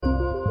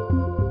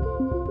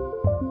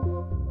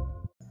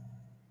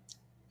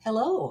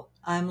Hello,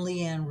 I'm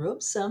Leanne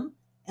Rubsum,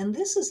 and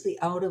this is the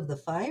Out of the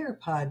Fire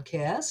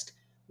podcast,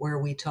 where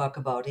we talk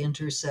about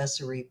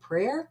intercessory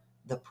prayer,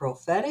 the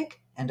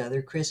prophetic, and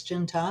other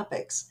Christian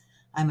topics.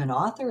 I'm an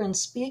author and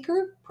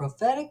speaker,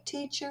 prophetic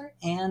teacher,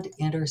 and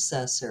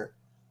intercessor.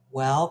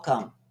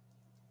 Welcome.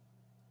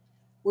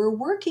 We're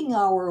working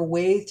our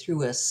way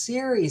through a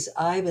series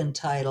I've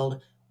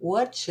entitled,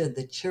 What Should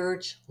the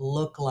Church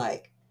Look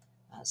Like?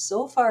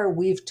 So far,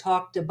 we've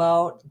talked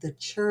about the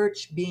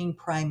church being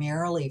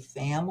primarily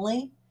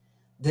family,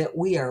 that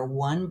we are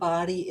one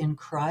body in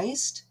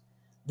Christ,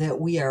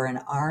 that we are an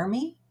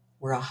army,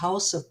 we're a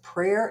house of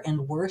prayer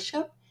and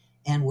worship,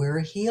 and we're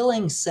a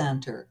healing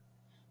center.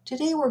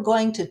 Today we're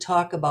going to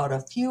talk about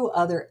a few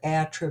other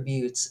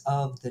attributes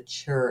of the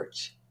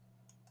church.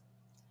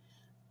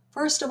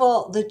 First of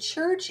all, the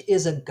church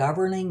is a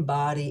governing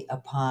body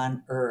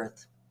upon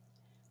earth.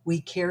 We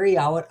carry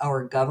out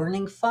our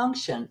governing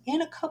function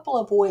in a couple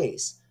of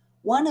ways.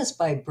 One is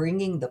by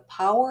bringing the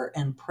power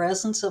and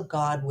presence of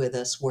God with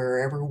us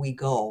wherever we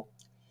go.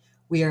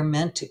 We are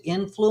meant to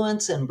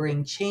influence and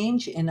bring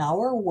change in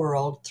our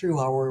world through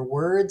our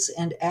words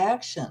and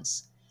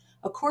actions.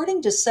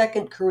 According to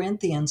 2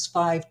 Corinthians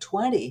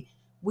 5:20,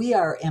 we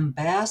are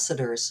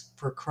ambassadors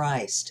for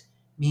Christ,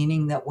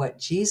 meaning that what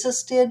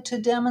Jesus did to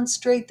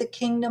demonstrate the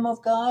kingdom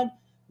of God,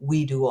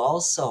 we do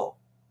also.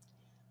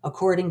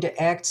 According to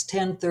Acts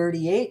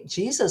 10:38,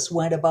 Jesus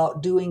went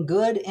about doing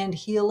good and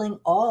healing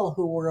all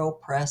who were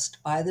oppressed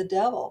by the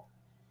devil,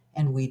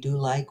 and we do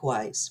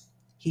likewise.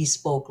 He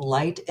spoke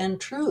light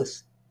and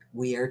truth.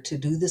 We are to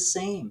do the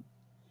same.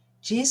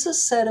 Jesus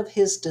said of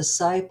his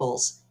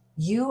disciples,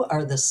 "You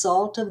are the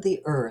salt of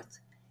the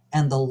earth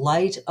and the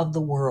light of the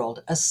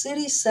world, a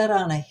city set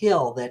on a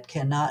hill that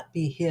cannot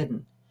be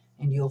hidden."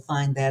 And you'll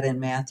find that in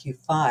Matthew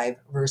 5,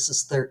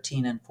 verses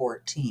 13 and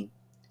 14.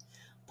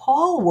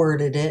 Paul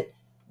worded it,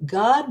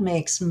 "God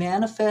makes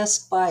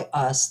manifest by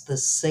us the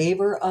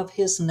savor of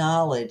his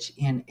knowledge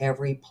in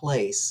every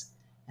place."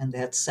 And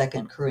that's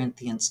 2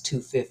 Corinthians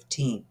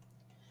 2:15.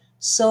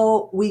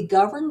 So we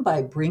govern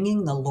by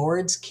bringing the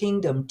Lord's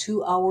kingdom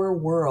to our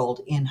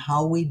world in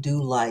how we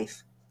do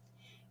life.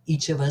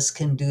 Each of us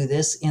can do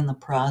this in the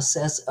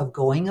process of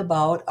going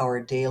about our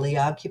daily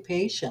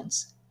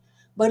occupations.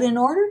 But in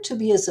order to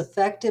be as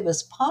effective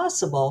as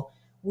possible,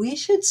 we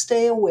should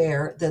stay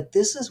aware that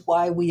this is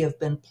why we have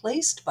been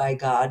placed by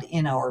God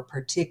in our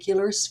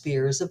particular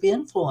spheres of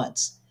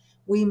influence.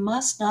 We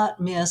must not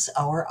miss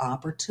our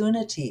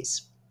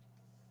opportunities.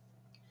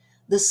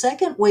 The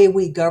second way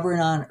we govern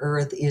on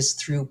earth is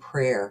through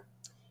prayer.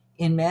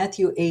 In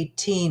Matthew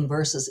 18,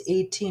 verses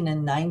 18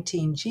 and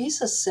 19,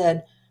 Jesus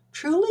said,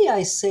 "Truly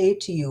I say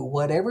to you,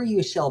 whatever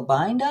you shall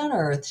bind on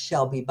earth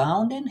shall be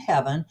bound in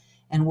heaven,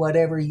 and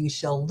whatever you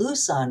shall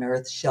loose on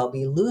earth shall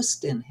be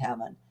loosed in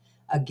heaven.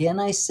 Again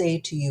I say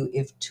to you,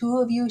 if two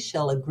of you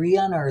shall agree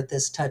on earth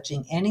as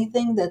touching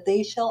anything that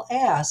they shall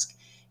ask,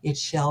 it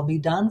shall be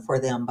done for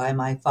them by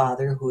my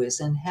Father who is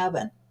in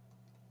heaven."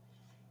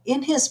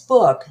 In his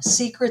book,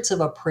 Secrets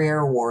of a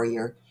Prayer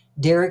Warrior,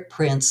 Derek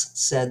Prince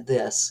said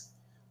this: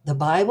 "The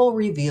Bible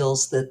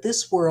reveals that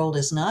this world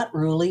is not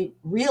really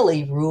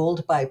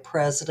ruled by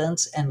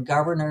presidents and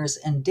governors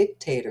and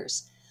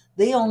dictators.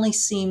 They only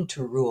seem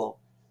to rule.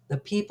 The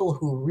people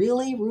who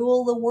really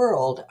rule the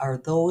world are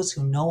those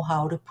who know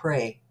how to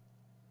pray."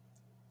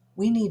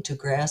 We need to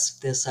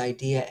grasp this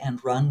idea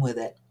and run with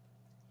it.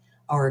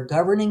 Our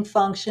governing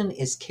function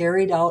is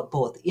carried out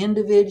both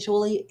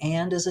individually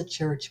and as a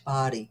church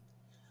body.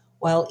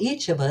 While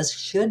each of us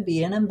should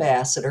be an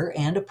ambassador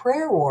and a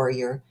prayer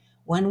warrior,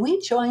 when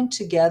we join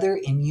together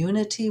in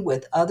unity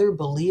with other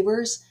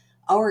believers,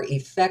 our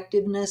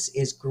effectiveness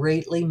is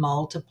greatly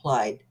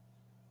multiplied.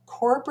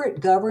 Corporate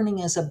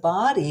governing as a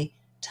body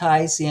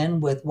ties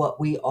in with what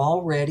we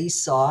already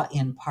saw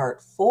in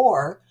part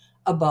 4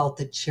 about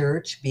the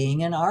church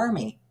being an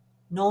army.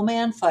 No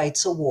man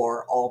fights a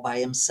war all by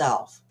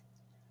himself.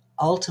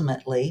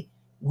 Ultimately,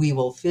 we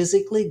will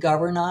physically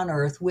govern on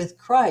earth with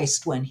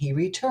Christ when he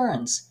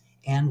returns,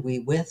 and we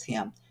with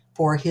him,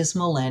 for his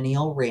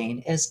millennial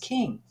reign as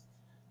king.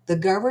 The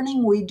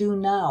governing we do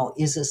now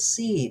is a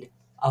seed,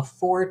 a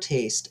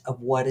foretaste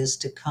of what is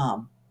to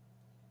come.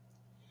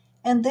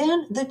 And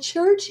then the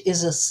church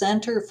is a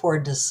center for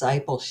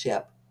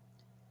discipleship.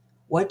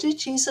 What did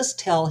Jesus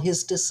tell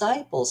his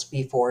disciples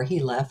before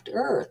he left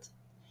earth?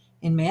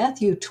 In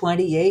Matthew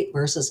 28,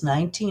 verses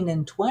 19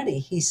 and 20,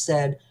 he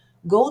said,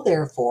 "Go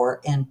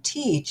therefore and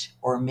teach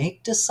or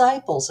make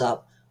disciples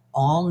of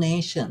all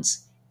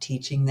nations,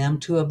 teaching them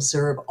to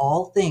observe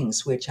all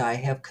things which I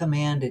have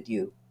commanded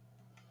you."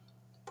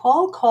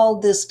 Paul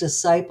called this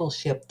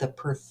discipleship the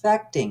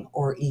perfecting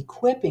or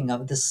equipping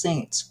of the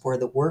saints for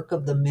the work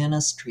of the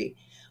ministry,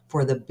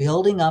 for the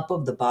building up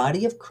of the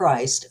body of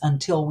Christ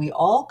until we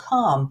all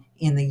come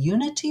in the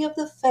unity of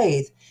the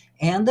faith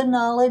and the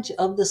knowledge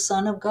of the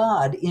Son of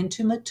God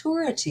into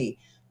maturity,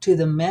 to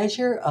the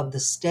measure of the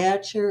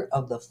stature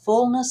of the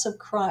fullness of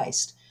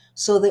Christ,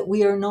 so that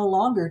we are no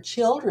longer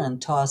children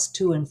tossed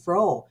to and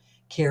fro,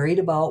 carried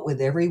about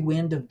with every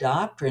wind of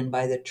doctrine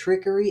by the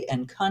trickery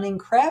and cunning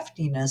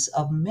craftiness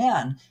of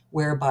men,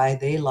 whereby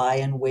they lie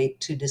in wait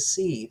to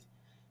deceive.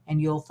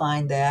 And you'll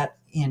find that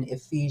in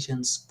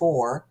Ephesians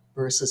 4,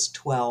 verses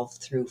 12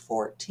 through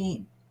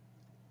 14.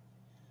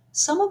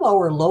 Some of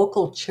our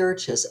local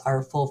churches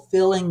are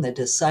fulfilling the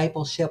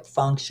discipleship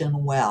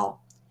function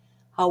well.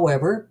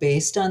 However,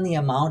 based on the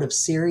amount of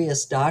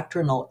serious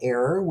doctrinal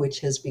error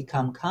which has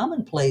become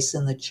commonplace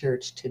in the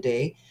church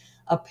today,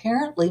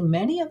 apparently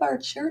many of our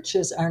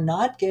churches are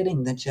not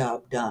getting the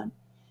job done.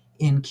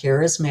 In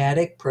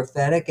charismatic,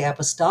 prophetic,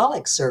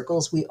 apostolic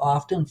circles, we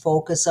often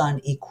focus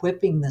on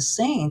equipping the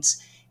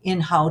saints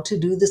in how to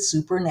do the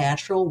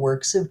supernatural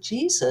works of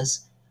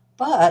Jesus,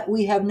 but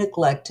we have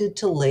neglected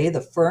to lay the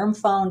firm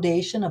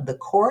foundation of the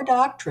core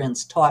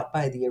doctrines taught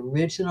by the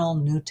original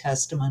New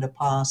Testament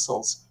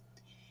apostles.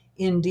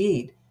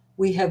 Indeed,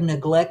 we have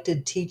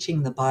neglected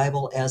teaching the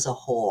Bible as a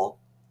whole.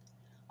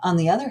 On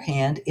the other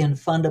hand, in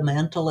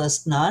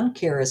fundamentalist,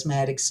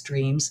 non-charismatic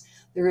streams,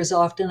 there is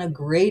often a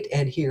great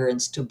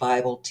adherence to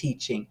Bible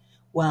teaching,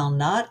 while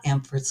not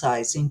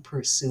emphasizing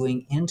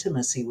pursuing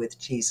intimacy with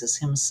Jesus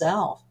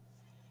himself.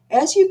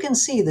 As you can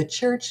see, the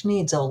church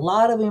needs a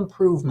lot of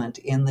improvement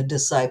in the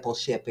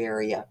discipleship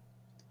area.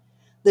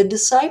 The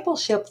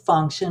discipleship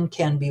function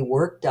can be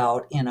worked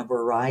out in a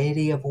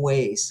variety of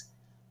ways.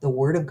 The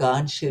Word of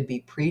God should be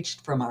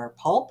preached from our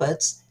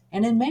pulpits,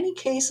 and in many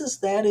cases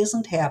that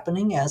isn't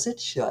happening as it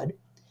should.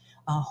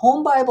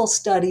 Home Bible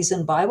studies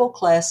and Bible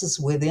classes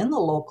within the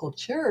local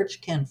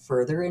church can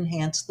further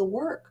enhance the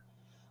work.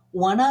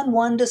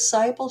 One-on-one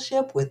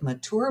discipleship with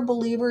mature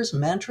believers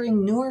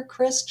mentoring newer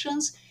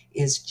Christians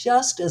is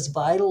just as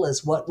vital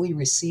as what we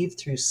receive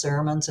through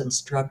sermons and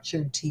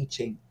structured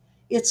teaching.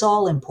 It's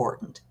all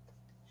important.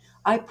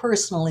 I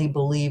personally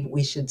believe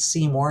we should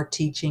see more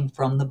teaching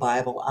from the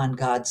Bible on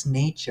God's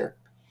nature.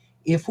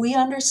 If we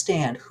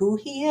understand who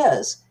He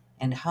is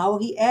and how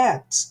He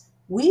acts,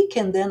 we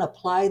can then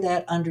apply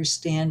that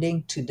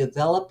understanding to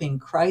developing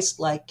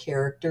Christ-like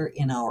character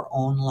in our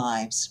own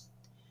lives.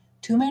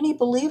 Too many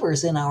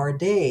believers in our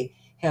day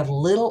have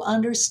little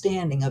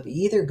understanding of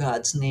either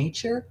God's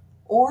nature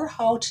or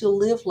how to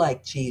live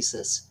like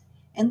Jesus.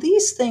 And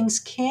these things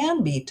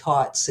can be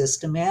taught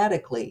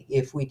systematically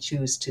if we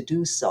choose to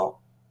do so.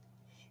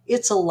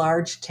 It's a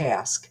large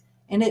task,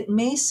 and it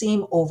may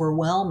seem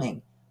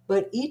overwhelming,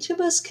 but each of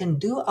us can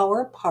do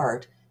our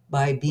part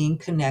by being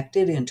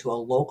connected into a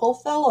local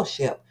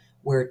fellowship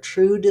where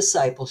true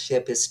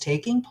discipleship is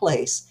taking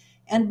place,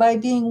 and by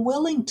being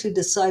willing to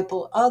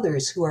disciple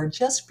others who are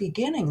just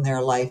beginning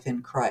their life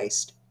in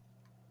Christ.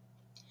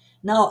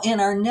 Now, in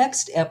our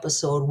next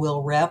episode,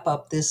 we'll wrap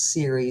up this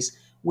series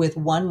with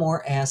one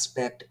more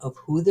aspect of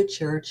who the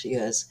church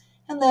is,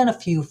 and then a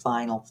few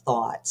final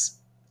thoughts.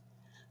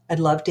 I'd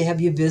love to have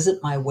you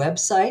visit my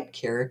website,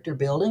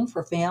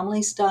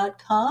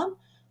 characterbuildingforfamilies.com.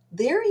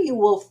 There you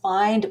will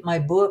find my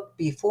book,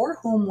 Before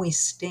Whom We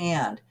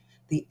Stand,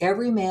 The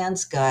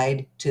Everyman's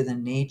Guide to the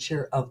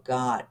Nature of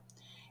God.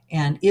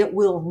 And it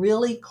will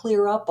really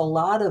clear up a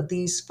lot of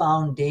these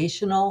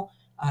foundational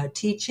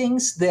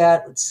teachings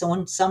that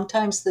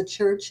sometimes the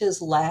church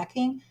is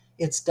lacking.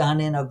 It's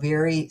done in a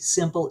very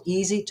simple,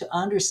 easy to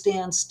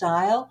understand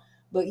style,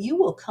 but you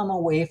will come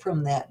away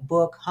from that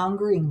book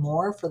hungering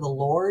more for the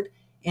Lord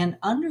and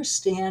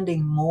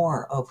understanding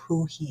more of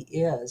who He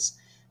is.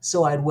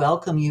 So I'd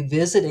welcome you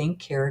visiting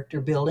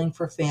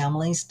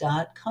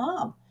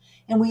characterbuildingforfamilies.com.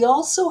 And we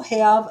also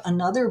have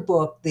another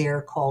book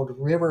there called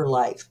River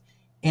Life,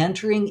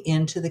 Entering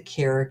into the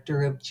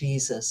Character of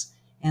Jesus.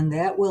 And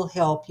that will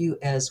help you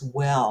as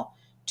well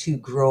to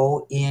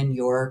grow in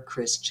your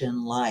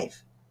Christian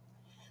life.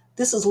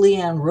 This is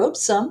Leanne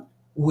Rubsum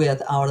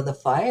with Out of the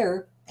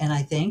Fire, and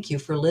I thank you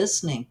for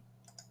listening.